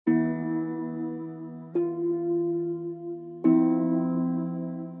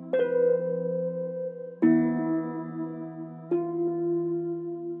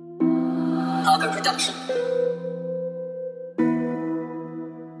Production.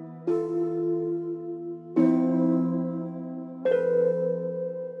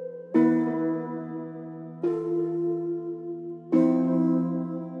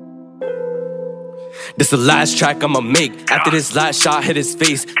 This the last track I'ma make. After this last shot hit his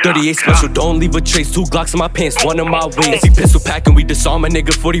face, 38 special, don't leave a trace. 2 Glocks in my pants, 1 in my waist. He pistol packing, we disarm a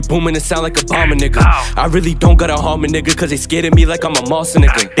nigga. 40 booming, it sound like a bomber nigga. I really don't gotta harm a nigga, cause they scared of me like I'm a monster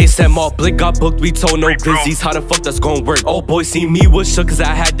nigga. They said more blick got booked, we told no glizzies. How the fuck that's gon' work? Old boy seen me was shook cause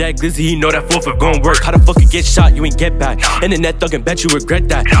I had that glizzy. He know that 4th gon' work. How the fuck you get shot, you ain't get back. Internet thuggin', bet you regret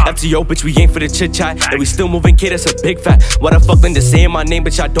that. After yo bitch, we ain't for the chit chat. And we still moving, kid, that's a big fact. Why the fuck Linda saying my name,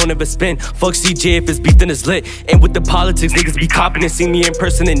 bitch, I don't ever spin. Fuck CJ if it's beef then it's lit. And with the politics, niggas be copping and see me in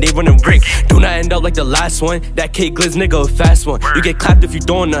person and they running Rick. Do not end up like the last one. That K Glizz nigga a fast one. You get clapped if you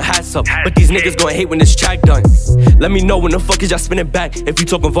throwing the hats up, but these niggas gon' hate when this track done. Let me know when the fuck is y'all spinning back. If you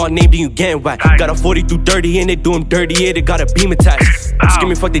talking Vaughn name, then you getting whacked. Got a 40 through 30 and they do him dirty, yeah, they got a beam attached. Just give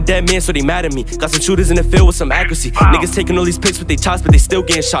me fuck they dead man, so they mad at me. Got some shooters in the field with some accuracy. Niggas taking all these pics with they chops, but they still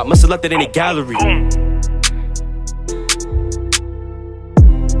getting shot. Must've left it in the gallery.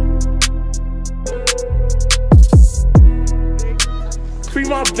 Free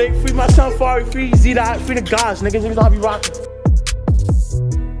my Blake, free my Sunfari, free Z-Dot, free the guys, niggas don't be rocking.